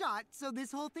morale is shot, so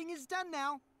this whole thing is done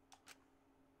now.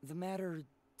 The matter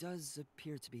does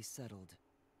appear to be settled.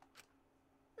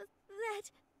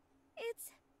 That...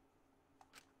 it's...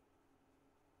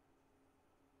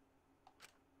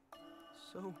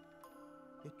 So,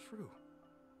 it's true.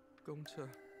 Gonta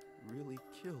really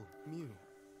killed Miu.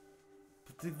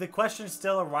 But the question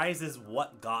still arises,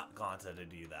 what got Gonta to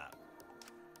do that?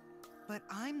 But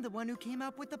I'm the one who came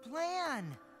up with the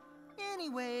plan.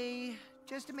 Anyway,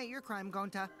 just admit your crime,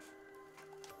 Gonta.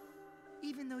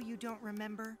 Even though you don't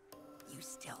remember, you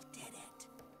still did it.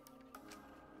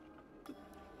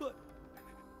 But...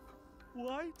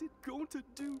 why did Gonta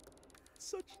do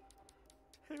such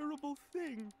a terrible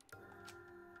thing?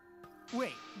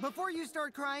 Wait, before you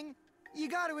start crying, you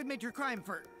gotta admit your crime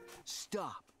first.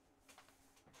 Stop.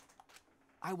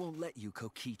 I won't let you,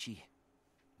 Kokichi.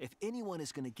 If anyone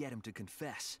is gonna get him to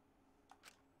confess,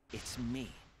 it's me.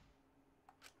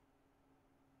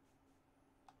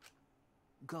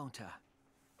 Gonta,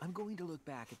 I'm going to look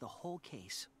back at the whole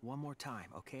case one more time,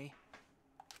 okay?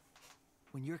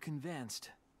 When you're convinced,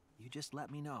 you just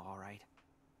let me know, all right?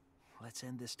 Let's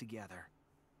end this together.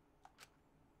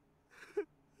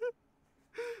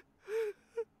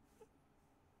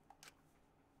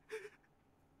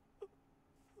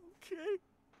 Okay.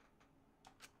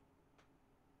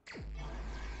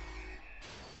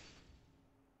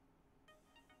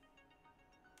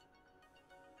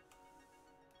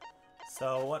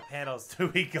 So what panels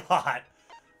do we got?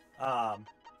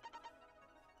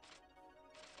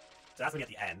 So that's gonna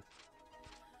be at the end.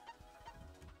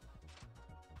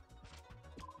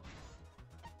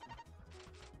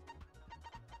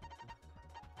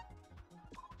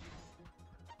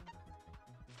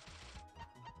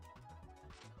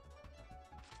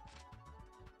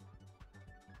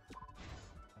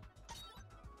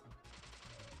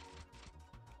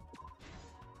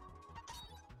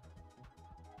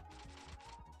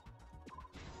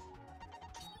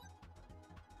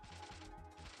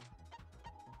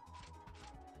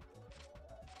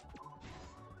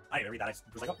 I didn't read that. I just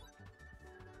was like, oh.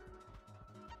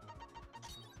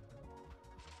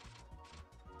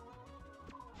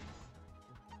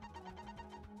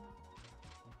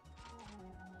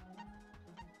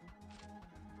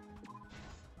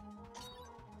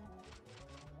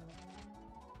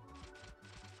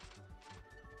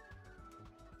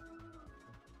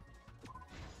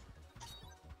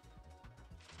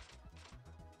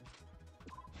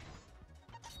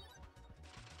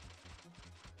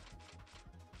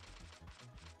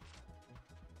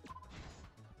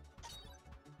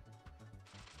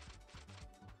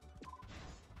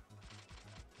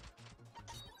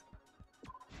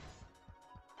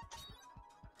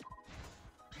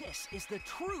 This is the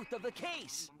truth of the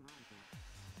case!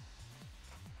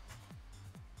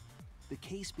 The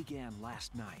case began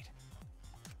last night.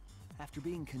 After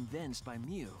being convinced by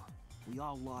Mew, we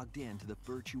all logged in to the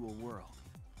virtual world.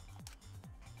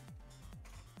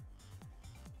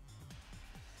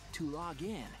 To log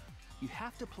in, you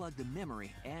have to plug the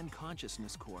memory and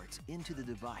consciousness cords into the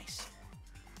device.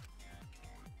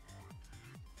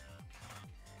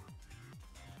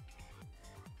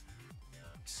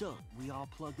 So, we all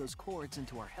plugged those cords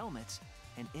into our helmets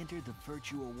and entered the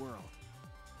virtual world.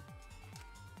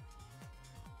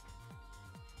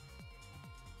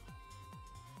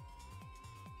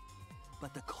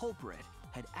 But the culprit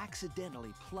had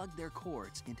accidentally plugged their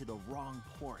cords into the wrong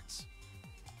ports.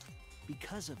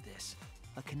 Because of this,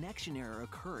 a connection error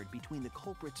occurred between the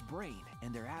culprit's brain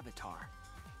and their avatar.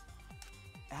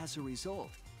 As a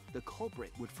result, the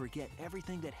culprit would forget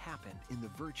everything that happened in the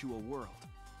virtual world.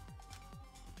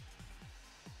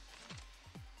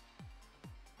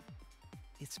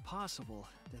 It's possible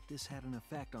that this had an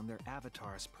effect on their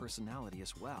avatar's personality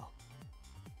as well.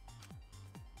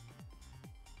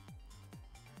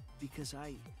 Because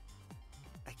I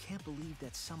can't believe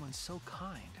that someone so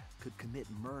kind could commit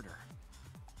murder.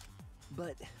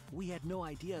 But we had no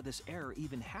idea this error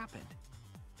even happened.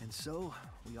 And so,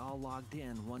 we all logged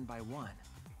in one by one.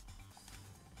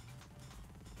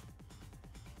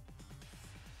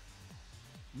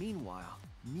 Meanwhile,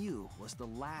 Mew was the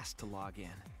last to log in.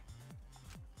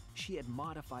 She had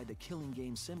modified the killing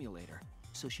game simulator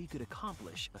so she could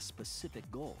accomplish a specific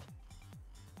goal.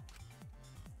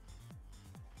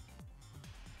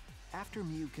 After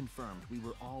Mew confirmed we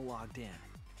were all logged in,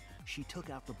 she took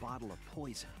out the bottle of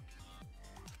poison.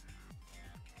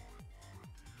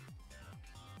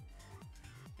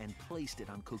 And placed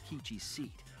it on Kokichi's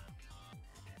seat.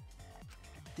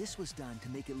 This was done to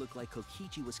make it look like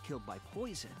Kokichi was killed by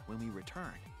poison when we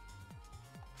returned.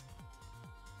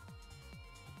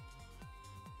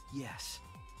 Yes,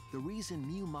 the reason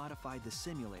Mew modified the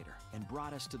simulator and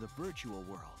brought us to the virtual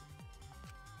world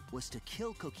was to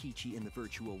kill Kokichi in the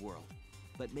virtual world,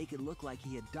 but make it look like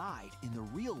he had died in the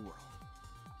real world.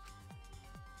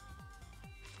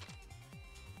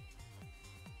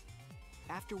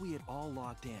 After we had all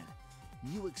logged in,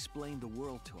 Mew explained the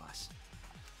world to us.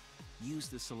 Use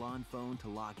the salon phone to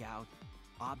log out,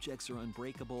 objects are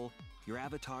unbreakable, your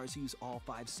avatars use all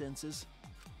 5 senses.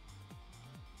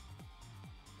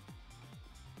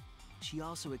 She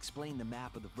also explained the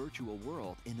map of the virtual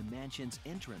world in the mansion's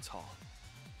entrance hall.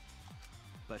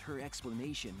 But her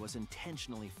explanation was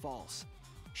intentionally false.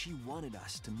 She wanted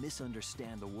us to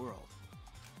misunderstand the world.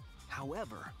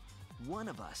 However, one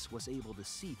of us was able to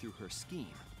see through her scheme.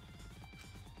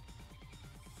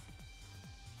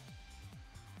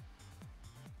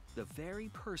 The very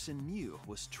person Mew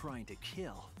was trying to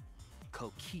kill,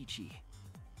 Kokichi.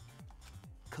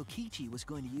 Kokichi was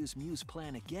going to use Mew's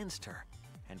plan against her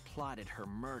and plotted her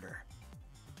murder.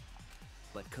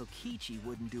 But Kokichi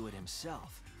wouldn't do it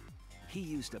himself. He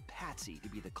used a patsy to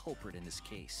be the culprit in this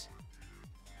case.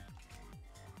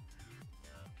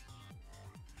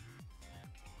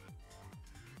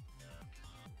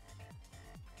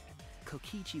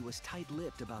 Kokichi was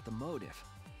tight-lipped about the motive,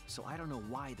 so I don't know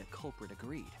why the culprit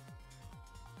agreed.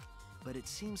 But it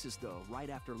seems as though right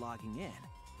after logging in,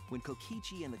 when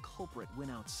Kokichi and the culprit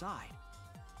went outside,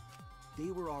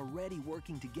 they were already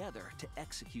working together to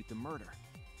execute the murder.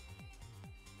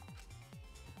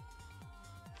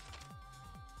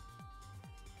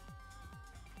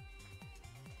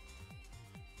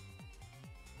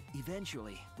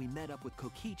 Eventually, we met up with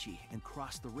Kokichi and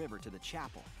crossed the river to the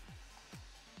chapel.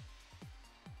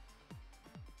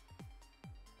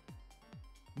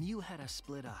 Mew had us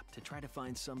split up to try to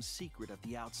find some secret of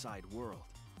the outside world.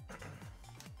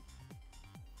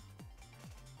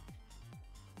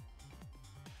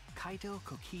 Kaito,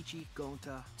 Kokichi,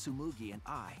 Gonta, Tsumugi, and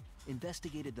I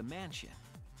investigated the mansion,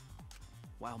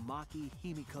 while Maki,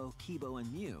 Himiko, Kibo,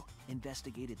 and Mew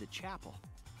investigated the chapel.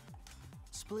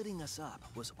 Splitting us up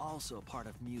was also part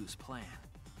of Mew's plan.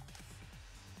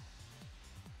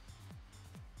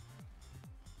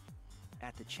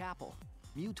 At the chapel,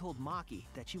 Mew told Maki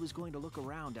that she was going to look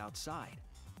around outside.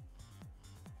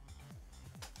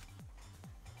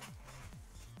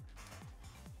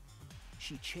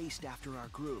 She chased after our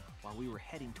group while we were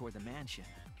heading toward the mansion.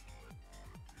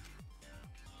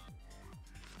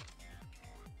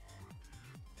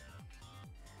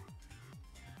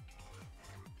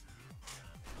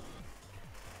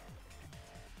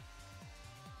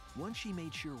 Once she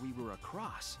made sure we were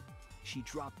across, she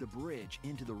dropped the bridge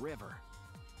into the river.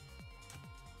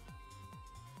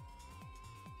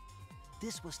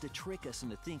 This was to trick us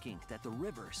into thinking that the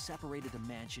river separated the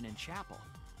mansion and chapel.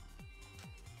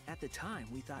 At the time,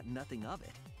 we thought nothing of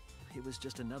it. It was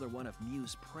just another one of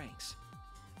Mew's pranks.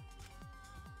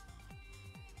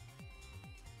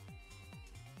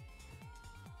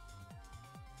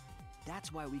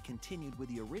 That's why we continued with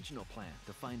the original plan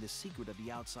to find the secret of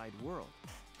the outside world.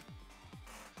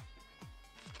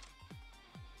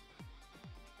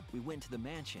 We went to the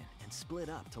mansion and split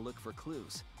up to look for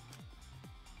clues.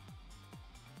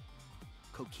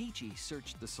 Kokichi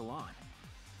searched the salon.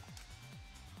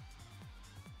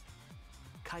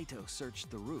 Kaito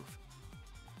searched the roof.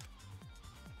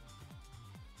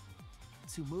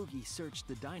 Tsumugi searched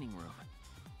the dining room.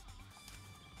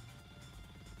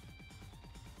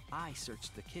 I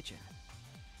searched the kitchen.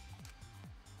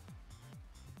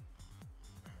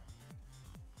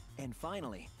 And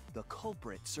finally, the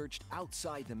culprit searched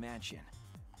outside the mansion.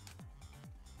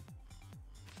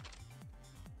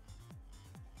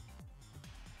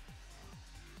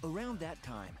 Around that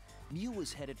time, Mew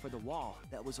was headed for the wall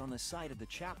that was on the side of the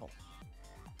chapel.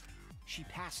 She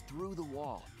passed through the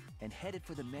wall and headed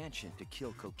for the mansion to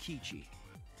kill Kokichi.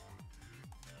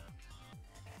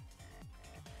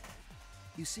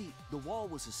 You see, the wall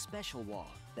was a special wall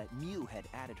that Mew had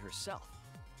added herself.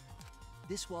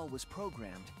 This wall was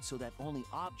programmed so that only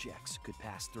objects could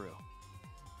pass through.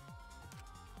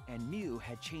 And Mew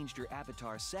had changed her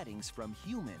avatar settings from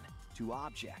human to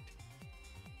object.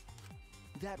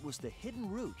 That was the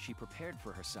hidden route she prepared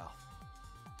for herself.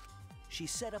 She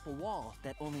set up a wall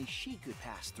that only she could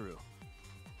pass through.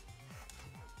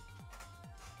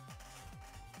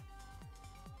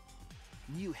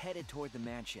 Mew headed toward the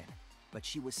mansion, but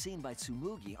she was seen by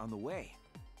Tsumugi on the way.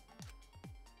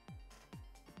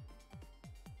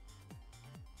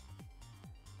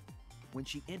 When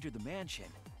she entered the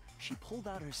mansion, she pulled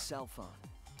out her cell phone.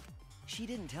 She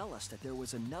didn't tell us that there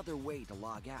was another way to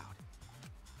log out.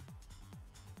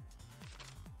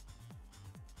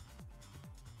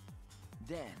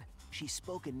 Then, she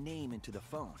spoke a name into the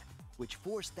phone, which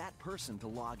forced that person to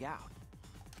log out.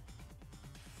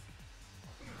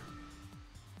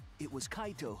 It was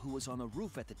Kaito who was on the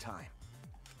roof at the time.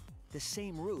 The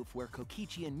same roof where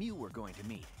Kokichi and Mew were going to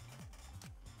meet.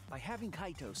 By having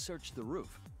Kaito search the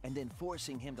roof and then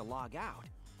forcing him to log out,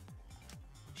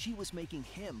 she was making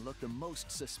him look the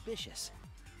most suspicious,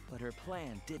 but her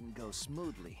plan didn't go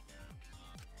smoothly.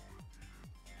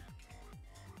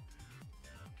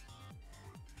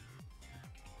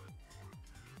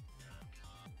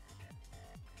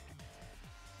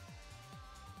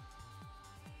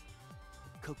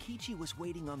 Kokichi was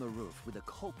waiting on the roof with a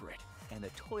culprit and the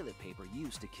toilet paper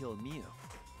used to kill Mew.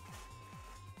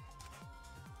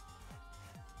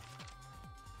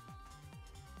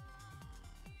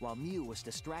 While Mew was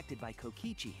distracted by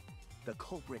Kokichi, the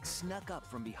culprit snuck up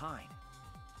from behind.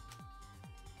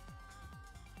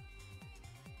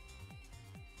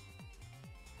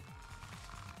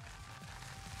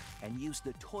 And used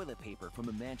the toilet paper from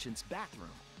the mansion's bathroom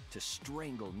to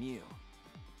strangle Mew.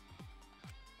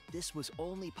 This was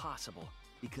only possible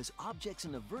because objects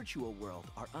in the virtual world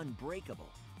are unbreakable.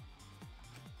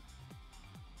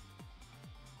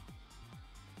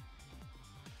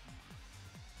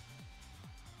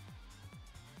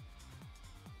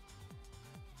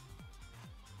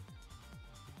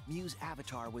 Mew's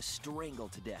avatar was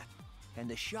strangled to death, and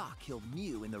the shock killed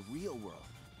Mew in the real world.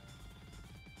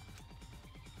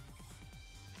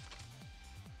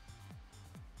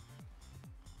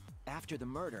 After the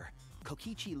murder,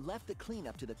 Kokichi left the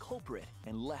cleanup to the culprit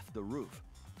and left the roof.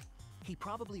 He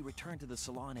probably returned to the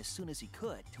salon as soon as he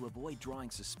could to avoid drawing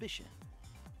suspicion.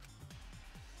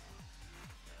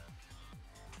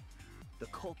 The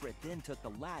culprit then took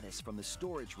the lattice from the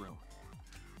storage room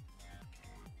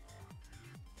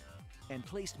and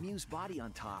placed Miu's body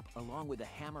on top along with the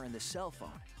hammer and the cell phone.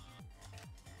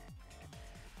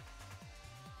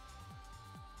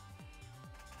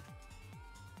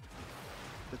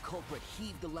 The culprit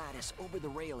heaved the lattice over the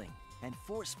railing and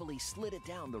forcefully slid it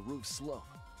down the roof slope.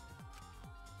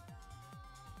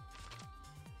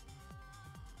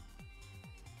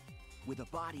 With a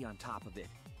body on top of it,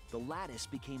 the lattice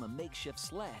became a makeshift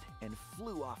sled and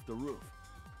flew off the roof.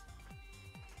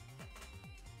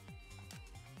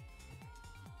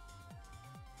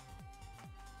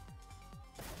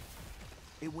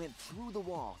 It went through the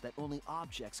wall that only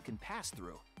objects can pass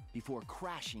through before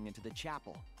crashing into the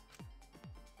chapel.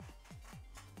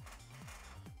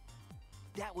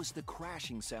 That was the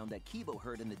crashing sound that Kibo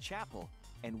heard in the chapel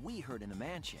and we heard in the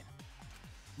mansion.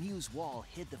 Miu's wall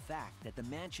hid the fact that the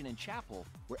mansion and chapel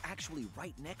were actually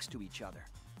right next to each other.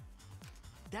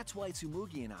 That's why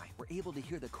Tsumugi and I were able to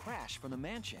hear the crash from the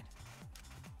mansion.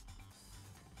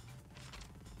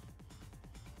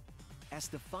 As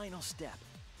the final step,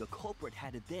 the culprit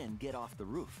had to then get off the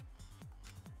roof.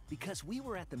 Because we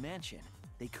were at the mansion,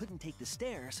 they couldn't take the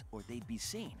stairs or they'd be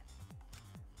seen.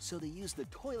 So they used the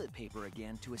toilet paper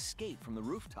again to escape from the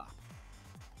rooftop.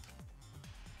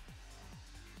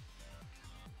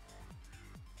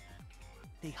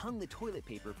 They hung the toilet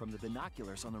paper from the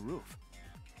binoculars on the roof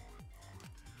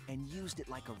and used it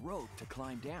like a rope to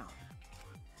climb down.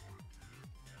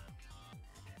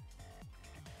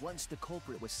 Once the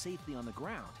culprit was safely on the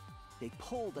ground, they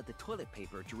pulled at the toilet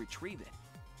paper to retrieve it.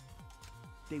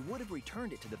 They would have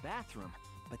returned it to the bathroom,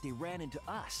 but they ran into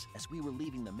us as we were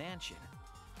leaving the mansion.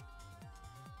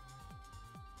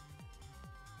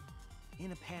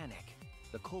 In a panic,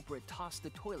 the culprit tossed the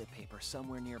toilet paper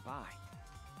somewhere nearby.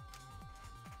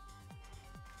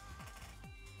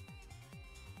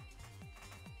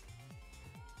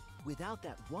 Without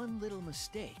that one little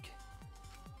mistake,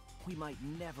 we might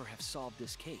never have solved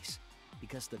this case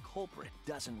because the culprit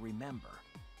doesn't remember.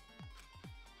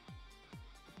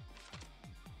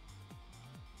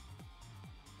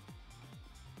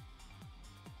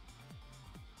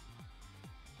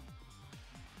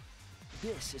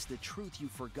 This is the truth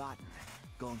you've forgotten,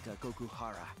 Gonta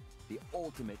Gokuhara, the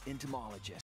ultimate entomologist.